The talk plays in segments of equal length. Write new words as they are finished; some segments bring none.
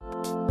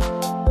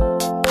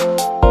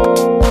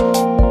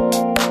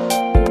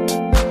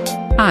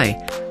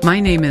My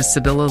name is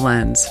Sybilla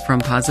Lenz from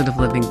Positive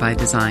Living by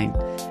Design,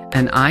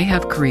 and I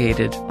have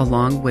created,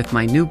 along with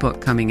my new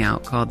book coming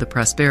out called The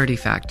Prosperity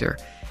Factor,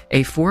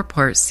 a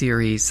 4-part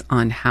series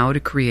on how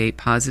to create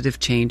positive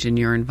change in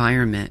your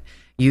environment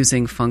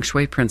using feng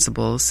shui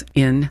principles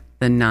in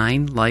the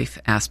 9 life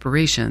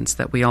aspirations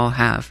that we all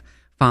have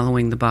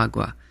following the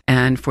Bagua.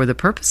 And for the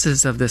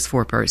purposes of this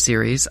 4-part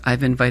series,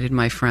 I've invited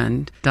my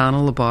friend, Donna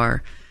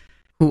Labar,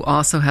 who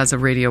also has a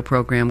radio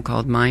program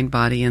called Mind,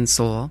 Body, and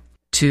Soul,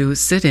 to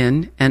sit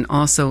in and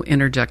also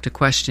interject a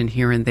question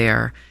here and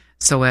there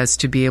so as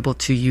to be able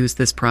to use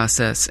this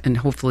process and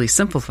hopefully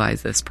simplify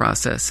this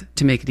process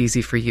to make it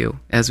easy for you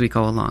as we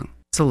go along.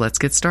 So let's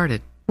get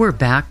started. We're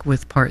back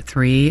with part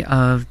 3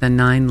 of the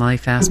 9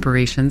 life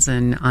aspirations,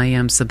 and I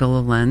am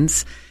Sybilla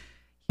Lenz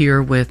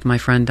here with my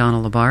friend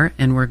Donna Labar,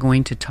 and we're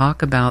going to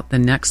talk about the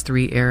next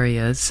 3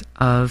 areas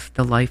of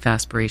the life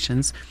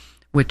aspirations,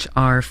 which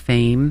are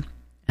fame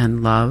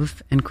and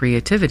love and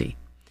creativity.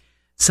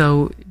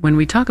 So when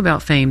we talk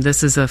about fame,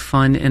 this is a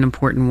fun and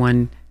important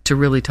one to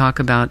really talk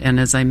about. And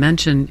as I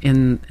mentioned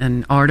in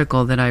an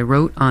article that I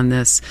wrote on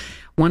this,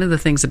 one of the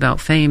things about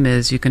fame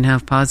is you can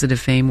have positive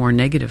fame or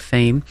negative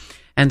fame.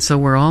 And so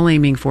we're all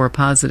aiming for a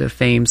positive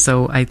fame.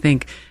 So I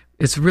think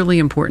it's really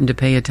important to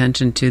pay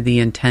attention to the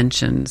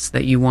intentions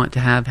that you want to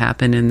have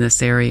happen in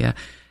this area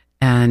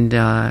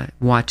and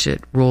watch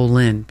it roll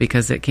in,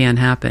 because it can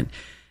happen.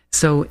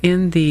 So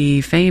in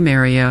the fame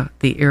area,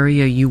 the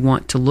area you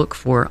want to look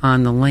for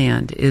on the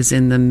land is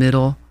in the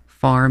middle,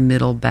 far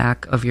middle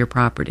back of your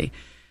property.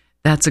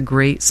 That's a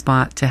great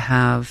spot to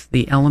have.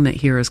 The element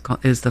here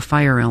is the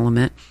fire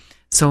element.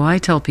 So I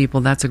tell people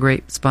that's a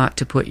great spot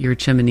to put your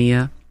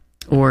chimenea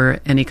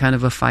or any kind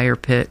of a fire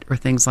pit or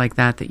things like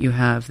that you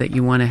have that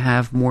you want to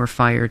have more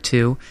fire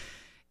to.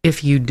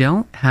 If you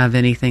don't have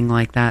anything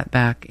like that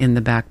back in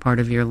the back part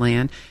of your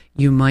land,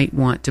 you might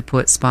want to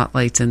put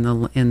spotlights on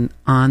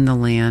the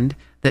land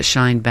that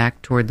shine back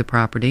toward the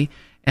property,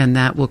 and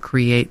that will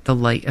create the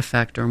light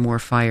effect or more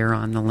fire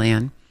on the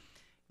land.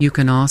 You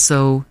can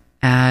also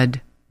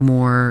add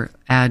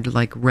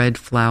like red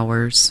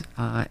flowers,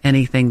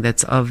 anything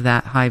that's of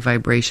that high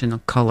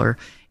vibrational color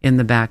in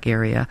the back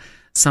area.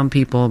 Some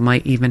people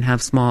might even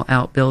have small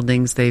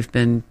outbuildings. They've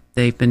been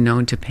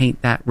known to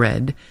paint that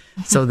red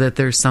so that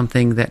there's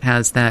something that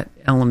has that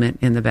element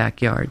in the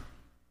backyard.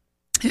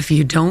 If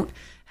you don't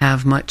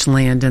have much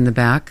land in the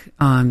back,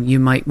 you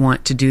might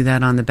want to do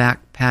that on the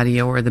back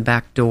patio or the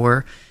back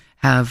door.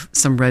 Have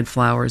some red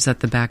flowers at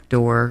the back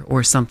door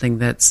or something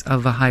that's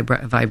of a high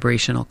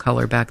vibrational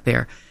color back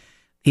there.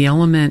 The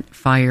element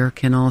fire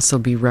can also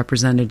be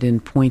represented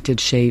in pointed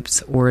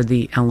shapes or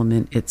the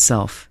element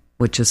itself,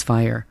 which is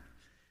fire.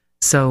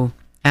 So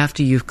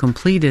after you've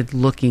completed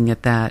looking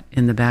at that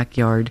in the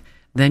backyard,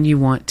 then you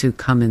want to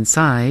come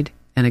inside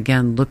and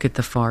again look at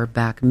the far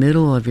back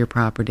middle of your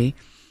property.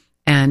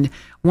 And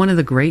one of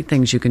the great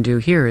things you can do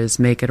here is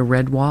make it a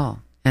red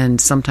wall.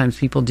 And sometimes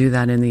people do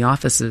that in the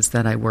offices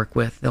that I work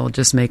with. They'll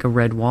just make a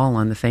red wall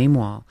on the fame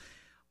wall.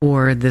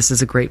 Or this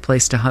is a great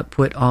place to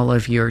put all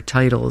of your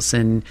titles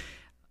and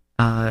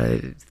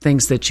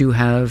things that you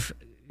have,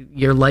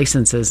 your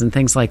licenses and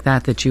things like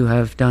that you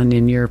have done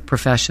in your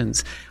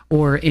professions.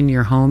 Or in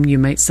your home, you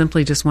might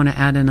simply just want to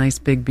add a nice,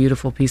 big,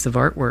 beautiful piece of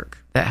artwork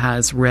that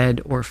has red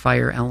or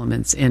fire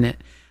elements in it.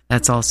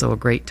 That's also a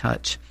great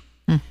touch.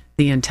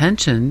 The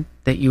intention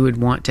that you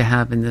would want to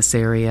have in this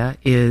area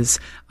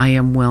is, I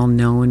am well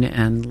known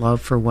and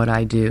loved for what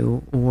I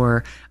do,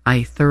 or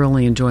I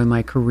thoroughly enjoy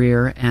my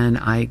career and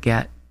I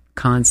get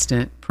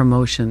constant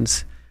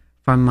promotions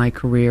from my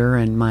career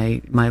and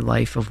my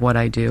life of what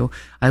I do.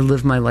 I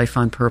live my life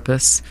on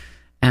purpose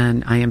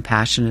and I am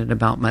passionate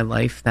about my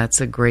life.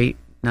 That's a great,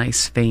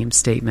 nice fame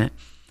statement.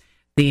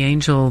 The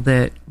angel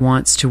that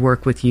wants to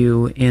work with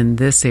you in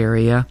this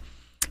area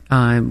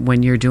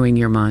when you're doing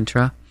your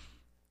mantra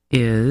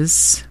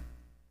is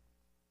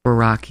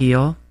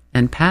Barakiel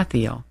and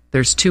Pathiel.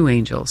 There's 2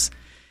 angels.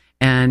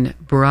 And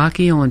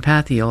Barakiel and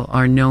Pathiel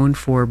are known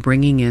for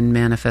bringing in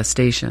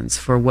manifestations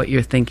for what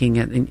you're thinking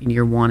and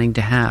you're wanting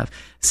to have.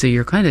 So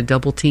you're kind of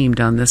double teamed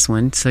on this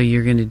one. So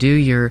you're going to do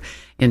your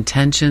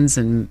intentions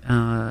and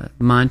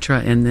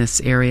mantra in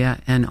this area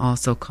and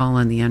also call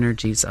on the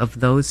energies of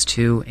those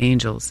 2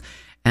 angels.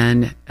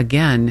 And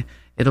again,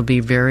 it'll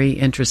be very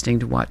interesting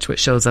to watch what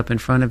shows up in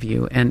front of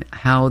you and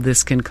how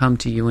this can come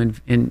to you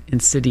in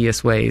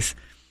insidious ways.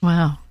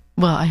 Wow.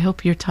 Well, I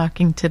hope you're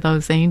talking to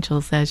those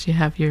angels as you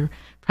have your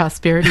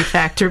Prosperity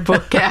Factor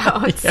book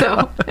out.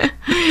 So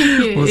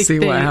we'll see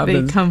what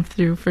happens. They come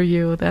through for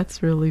you.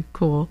 That's really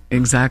cool.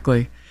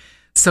 Exactly.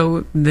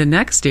 So the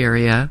next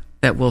area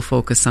that we'll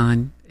focus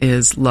on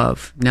is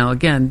love. Now,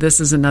 again, this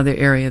is another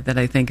area that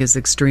I think is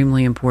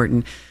extremely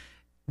important,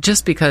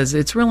 just because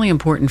it's really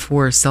important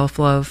for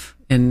self-love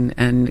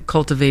and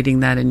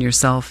cultivating that in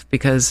yourself,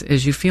 because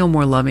as you feel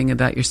more loving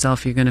about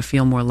yourself, you're going to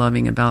feel more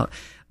loving about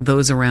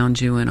those around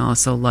you and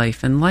also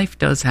life. And life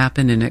does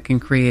happen, and it can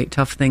create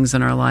tough things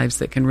in our lives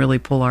that can really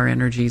pull our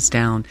energies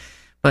down.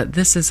 But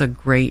this is a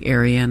great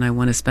area, and I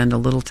want to spend a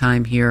little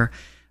time here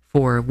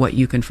for what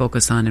you can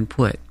focus on and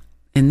put.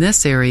 in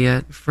this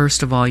area,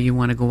 first of all, you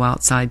want to go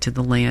outside to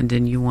the land,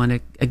 and you want to,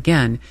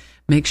 again,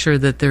 make sure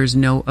that there's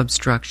no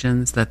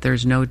obstructions, that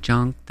there's no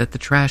junk, that the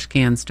trash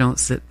cans don't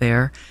sit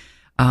there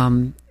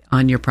on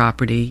your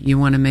property. You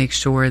want to make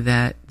sure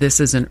that this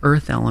is an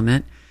earth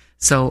element.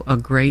 So a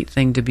great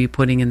thing to be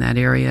putting in that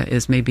area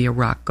is maybe a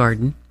rock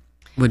garden.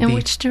 In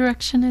which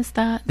direction is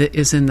that? That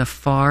is in the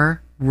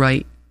far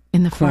right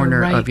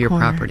corner of your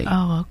property.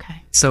 Oh,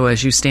 okay. So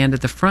as you stand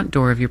at the front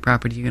door of your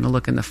property, you're going to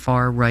look in the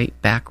far right,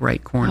 back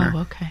right corner. Oh,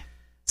 okay.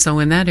 So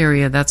in that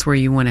area, that's where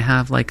you want to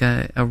have like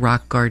a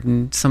rock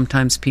garden.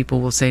 Sometimes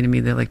people will say to me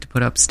they like to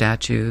put up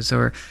statues,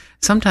 or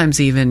sometimes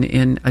even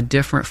in a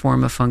different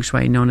form of feng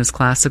shui known as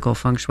classical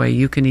feng shui,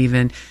 you can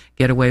even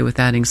get away with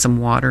adding some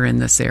water in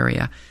this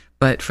area.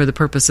 But for the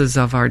purposes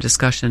of our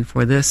discussion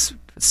for this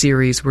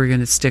series, we're going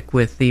to stick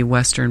with the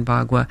Western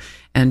Bagua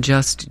and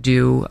just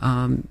do,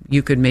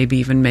 you could maybe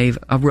even make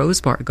a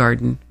rose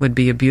garden would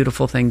be a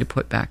beautiful thing to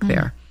put back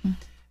there,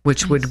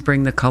 which would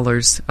bring the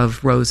colors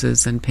of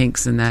roses and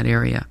pinks in that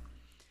area.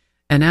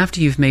 And after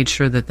you've made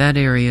sure that that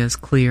area is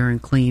clear and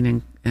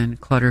clean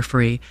and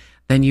clutter-free,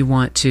 then you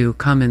want to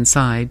come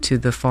inside to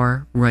the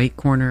far right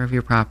corner of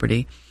your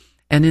property.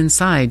 And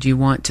inside, you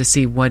want to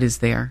see what is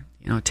there.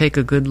 Take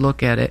a good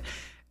look at it.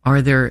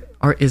 Is there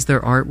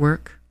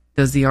artwork?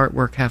 Does the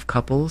artwork have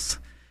couples?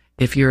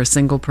 If you're a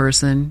single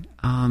person,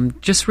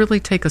 just really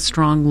take a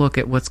strong look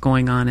at what's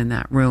going on in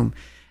that room.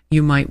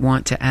 You might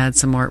want to add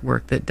some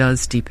artwork that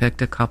does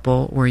depict a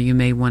couple, or you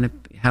may want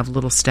to have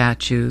little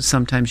statues.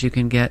 Sometimes you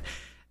can get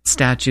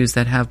statues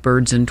that have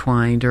birds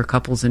entwined or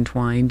couples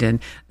entwined, and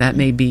that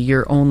may be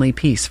your only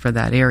piece for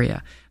that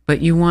area.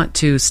 But you want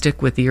to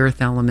stick with the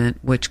earth element,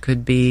 which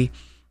could be,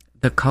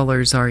 the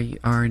colors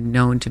are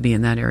known to be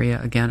in that area,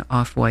 again,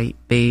 off-white,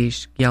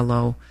 beige,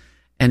 yellow,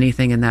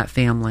 anything in that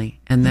family.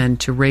 And then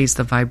to raise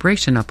the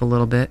vibration up a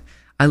little bit,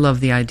 I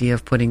love the idea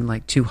of putting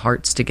like two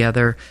hearts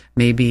together.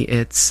 Maybe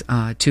it's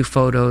two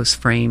photos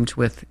framed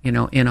with, in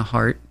a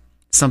heart,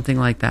 something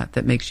like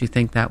that makes you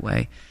think that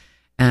way.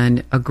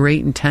 And a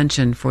great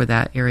intention for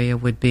that area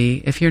would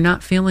be, if you're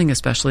not feeling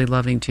especially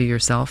loving to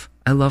yourself,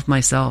 I love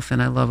myself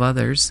and I love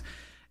others,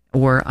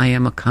 or I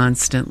am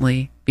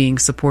constantly being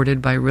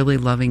supported by really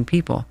loving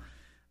people.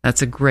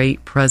 That's a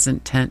great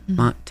present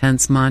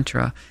tense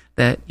mantra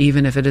that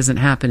even if it isn't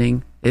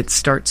happening, it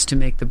starts to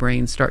make the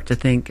brain start to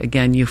think.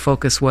 Again, you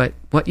focus what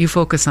you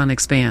focus on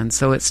expands.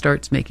 So it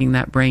starts making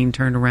that brain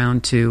turn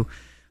around to,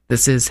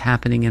 this is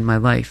happening in my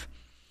life.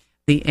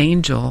 The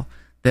angel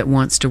that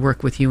wants to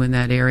work with you in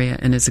that area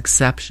and is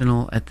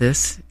exceptional at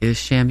this is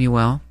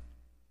Shamuel.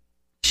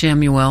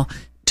 Shamuel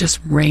just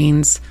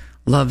rains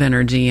love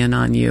energy in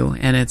on you,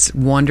 and it's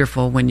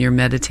wonderful when you're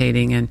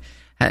meditating and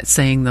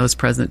saying those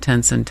present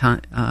tense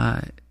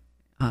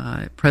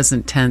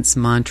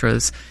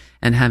mantras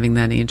and having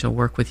that angel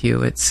work with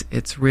you.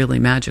 It's really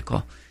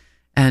magical.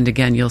 And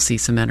again, you'll see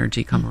some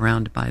energy come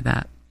around by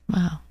that.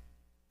 Wow.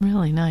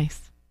 Really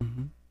nice.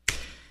 Mm-hmm.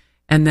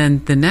 And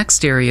then the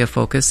next area of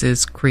focus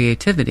is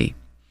creativity.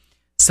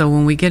 So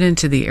when we get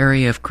into the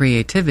area of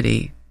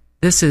creativity,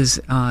 this is,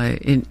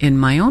 in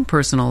my own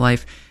personal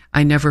life,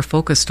 I never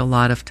focused a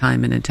lot of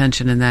time and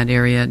attention in that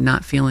area,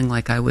 not feeling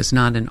like I was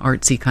not an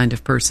artsy kind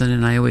of person,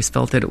 and I always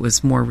felt that it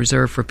was more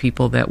reserved for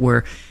people that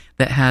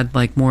had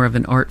like more of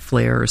an art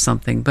flair or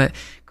something. But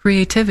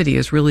creativity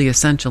is really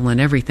essential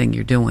in everything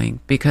you're doing,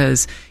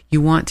 because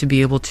you want to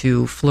be able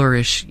to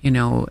flourish,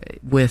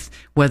 with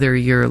whether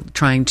you're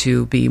trying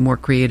to be more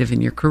creative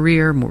in your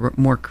career,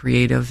 more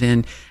creative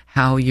in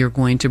how you're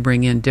going to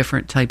bring in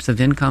different types of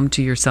income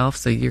to yourself.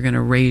 So you're going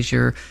to raise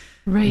your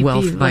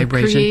wealth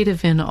vibration.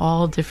 Creative in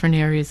all different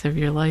areas of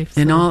your life.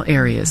 In all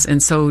areas. Yeah.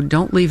 And so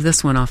don't leave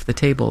this one off the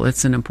table.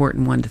 It's an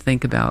important one to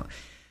think about.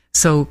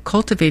 So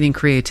cultivating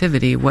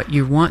creativity, what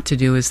you want to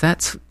do is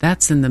that's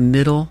in the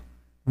middle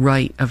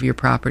right of your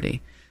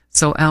property.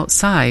 So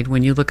outside,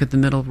 when you look at the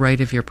middle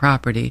right of your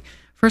property,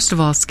 first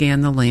of all,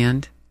 scan the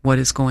land. What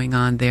is going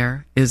on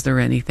there? Is there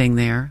anything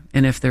there?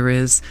 And if there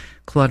is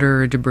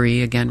clutter or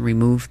debris, again,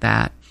 remove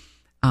that.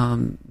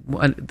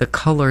 The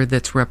color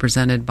that's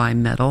represented by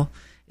metal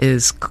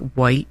is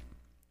white,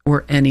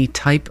 or any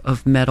type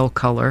of metal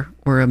color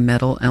or a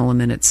metal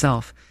element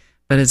itself.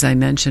 But as I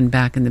mentioned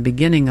back in the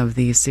beginning of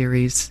the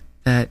series,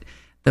 that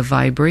the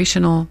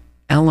vibrational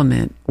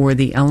element or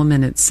the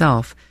element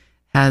itself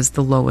has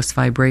the lowest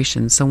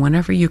vibration. So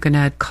whenever you can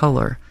add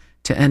color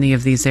to any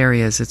of these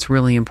areas, it's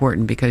really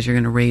important, because you're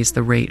going to raise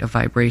the rate of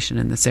vibration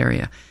in this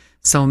area.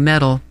 So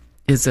metal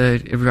is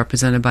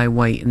represented by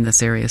white in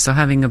this area. So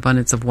having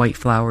abundance of white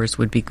flowers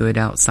would be good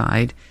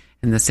outside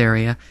in this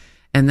area.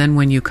 And then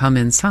when you come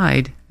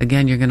inside,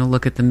 again, you're going to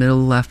look at the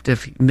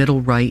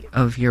middle right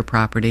of your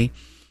property,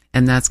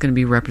 and that's going to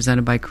be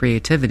represented by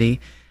creativity.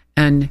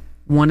 And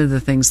one of the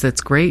things that's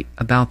great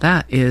about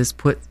that is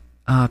put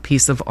a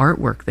piece of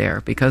artwork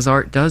there, because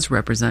art does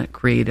represent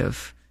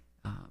creative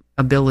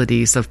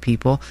abilities of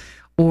people.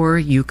 Or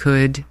you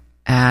could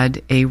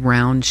add a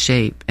round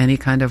shape, any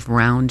kind of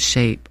round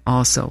shape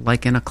also,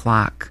 like in a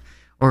clock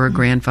or a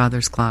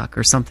grandfather's clock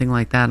or something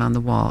like that on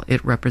the wall.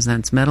 It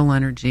represents metal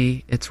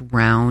energy. It's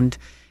round,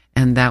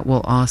 and that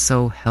will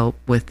also help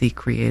with the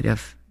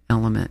creative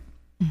element.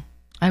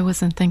 I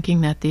wasn't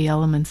thinking that the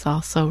elements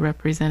also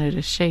represented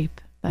a shape.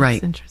 That's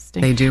right.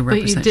 Interesting. They do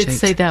represent shapes. But you did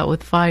say that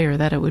with fire,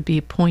 that it would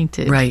be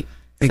pointed. Right.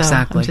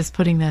 Exactly. So I'm just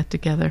putting that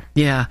together.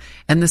 Yeah.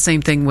 And the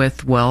same thing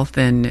with wealth,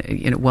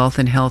 and wealth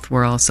and health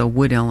were also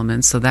wood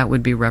elements, so that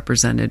would be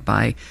represented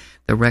by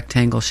the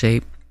rectangle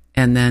shape.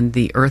 And then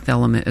the earth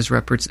element is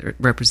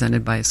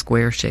represented by a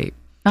square shape.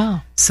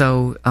 Oh.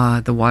 So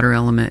the water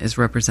element is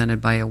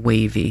represented by a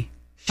wavy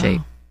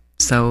shape. Oh.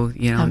 So,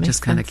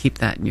 just kind of keep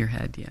that in your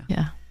head. Yeah.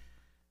 Yeah.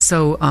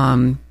 So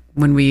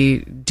when we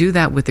do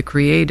that with the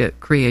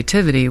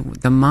creativity,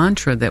 the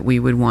mantra that we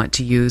would want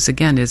to use,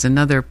 again, is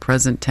another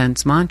present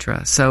tense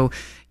mantra. So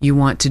you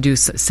want to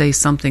say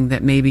something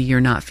that maybe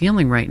you're not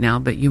feeling right now,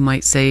 but you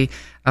might say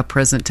a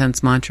present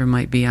tense mantra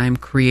might be, I'm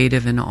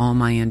creative in all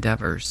my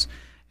endeavors.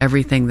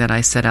 Everything that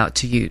I set out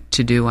to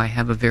do, I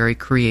have a very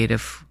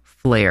creative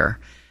flair.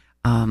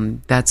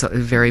 That's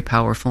very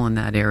powerful in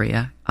that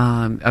area,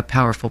 a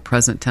powerful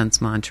present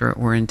tense mantra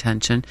or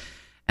intention.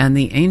 And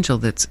the angel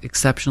that's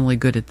exceptionally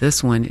good at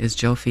this one is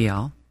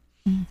Jophiel.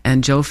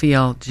 And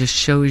Jophiel just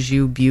shows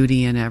you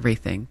beauty in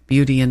everything.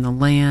 Beauty in the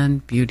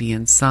land, beauty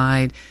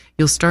inside.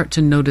 You'll start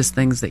to notice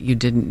things that you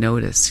didn't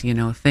notice,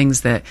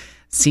 things that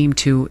seem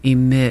to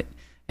emit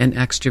an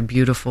extra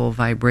beautiful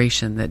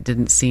vibration that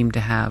didn't seem to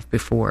have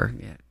before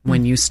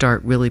when you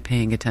start really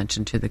paying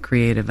attention to the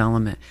creative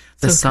element.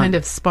 The sun kind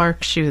of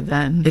sparks you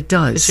then. It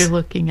does. Because you're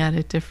looking at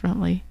it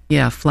differently.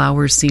 Yeah,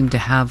 flowers seem to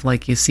have,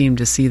 like, you seem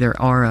to see their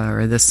aura,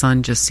 or the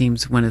sun just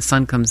seems, when the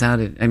sun comes out,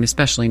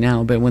 especially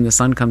now, but when the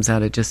sun comes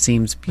out, it just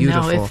seems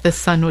beautiful. Now, if the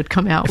sun would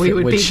come out, we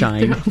would be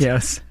shine.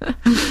 Yes.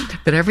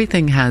 But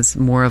everything has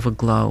more of a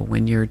glow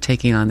when you're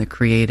taking on the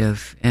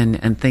creative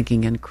and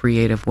thinking in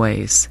creative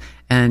ways.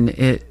 And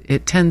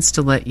it tends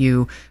to let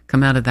you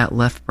come out of that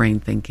left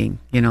brain thinking,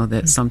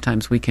 that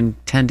sometimes we can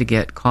tend to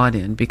get caught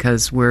in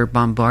because we're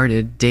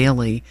bombarded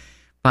daily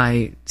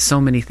by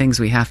so many things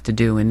we have to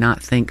do and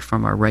not think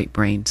from our right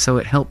brain. So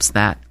it helps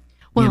that.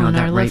 Well, and that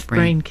our right left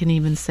brain can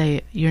even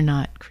say, you're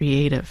not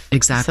creative.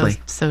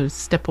 Exactly. So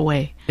step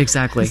away.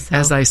 Exactly.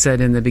 As I said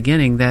in the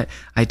beginning, that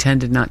I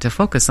tended not to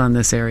focus on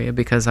this area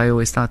because I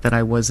always thought that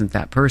I wasn't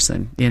that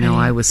person.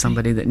 I was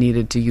somebody that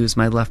needed to use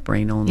my left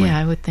brain only. Yeah,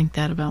 I would think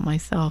that about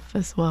myself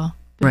as well.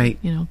 Right.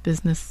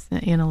 Business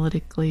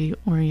analytically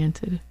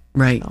oriented.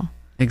 Right. So,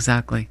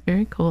 exactly.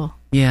 very cool.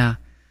 Yeah.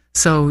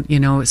 So,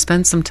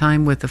 spend some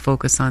time with the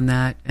focus on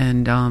that,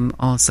 and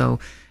also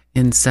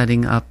in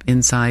setting up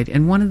inside.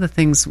 And one of the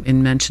things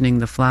in mentioning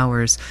the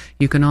flowers,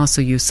 you can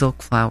also use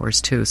silk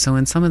flowers too. So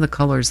in some of the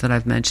colors that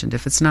I've mentioned,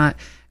 if it's not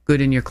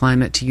good in your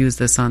climate to use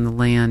this on the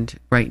land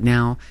right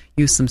now,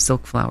 use some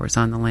silk flowers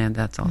on the land.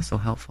 That's also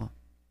helpful.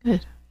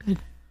 Good.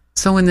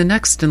 So in the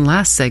next and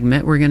last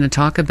segment, we're going to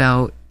talk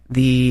about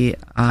the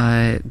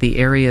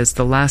areas,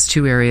 the last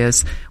two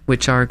areas,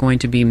 which are going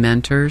to be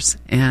mentors,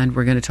 and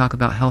we're going to talk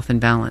about health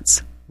and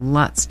balance.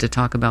 Lots to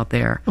talk about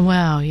there.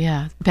 Wow,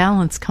 yeah.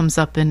 Balance comes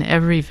up in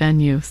every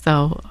venue,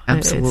 so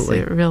absolutely.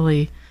 It's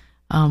really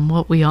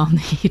what we all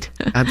need.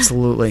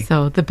 Absolutely.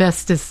 So the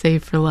best is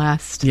saved for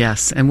last.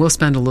 Yes, and we'll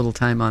spend a little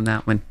time on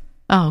that one.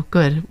 Oh,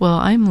 good. Well,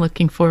 I'm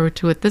looking forward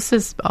to it. This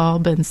has all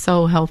been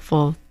so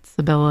helpful,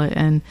 Sybilla,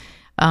 and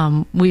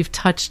we've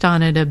touched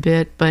on it a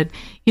bit, but,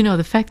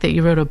 the fact that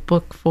you wrote a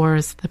book for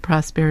us, The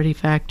Prosperity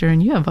Factor,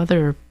 and you have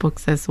other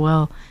books as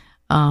well.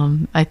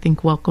 I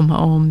think Welcome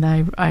Home,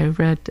 that I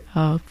read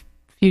a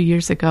few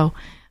years ago,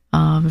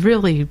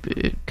 really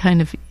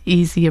kind of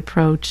easy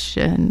approach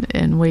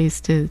and ways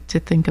to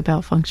think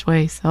about feng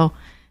shui. So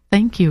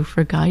thank you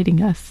for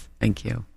guiding us. Thank you.